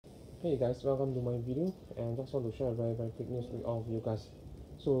Hey guys, welcome to my video, and just want to share a very quick news with all of you guys.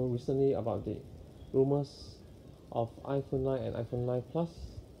 So recently about the rumors of iPhone 9 and iPhone 9 Plus,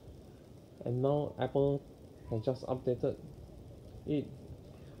 and now Apple has just updated it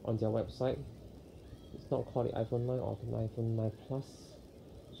on their website. It's not called the iPhone 9 or the iPhone 9 Plus.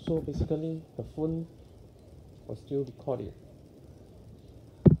 So basically the phone will still be called the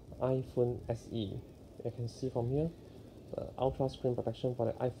iPhone SE. You can see from here the ultra screen protection for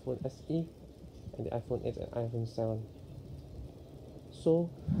the iPhone SE and the iPhone 8 and iPhone 7. So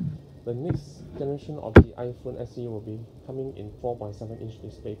the next generation of the iPhone SE will be coming in 4.7-inch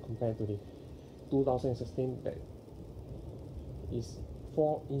display compared to the 2016 that is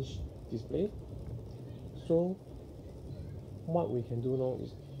 4-inch display. So what we can do now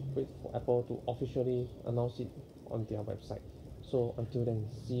is wait for Apple to officially announce it on their website. So until then,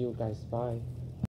 see you guys, bye.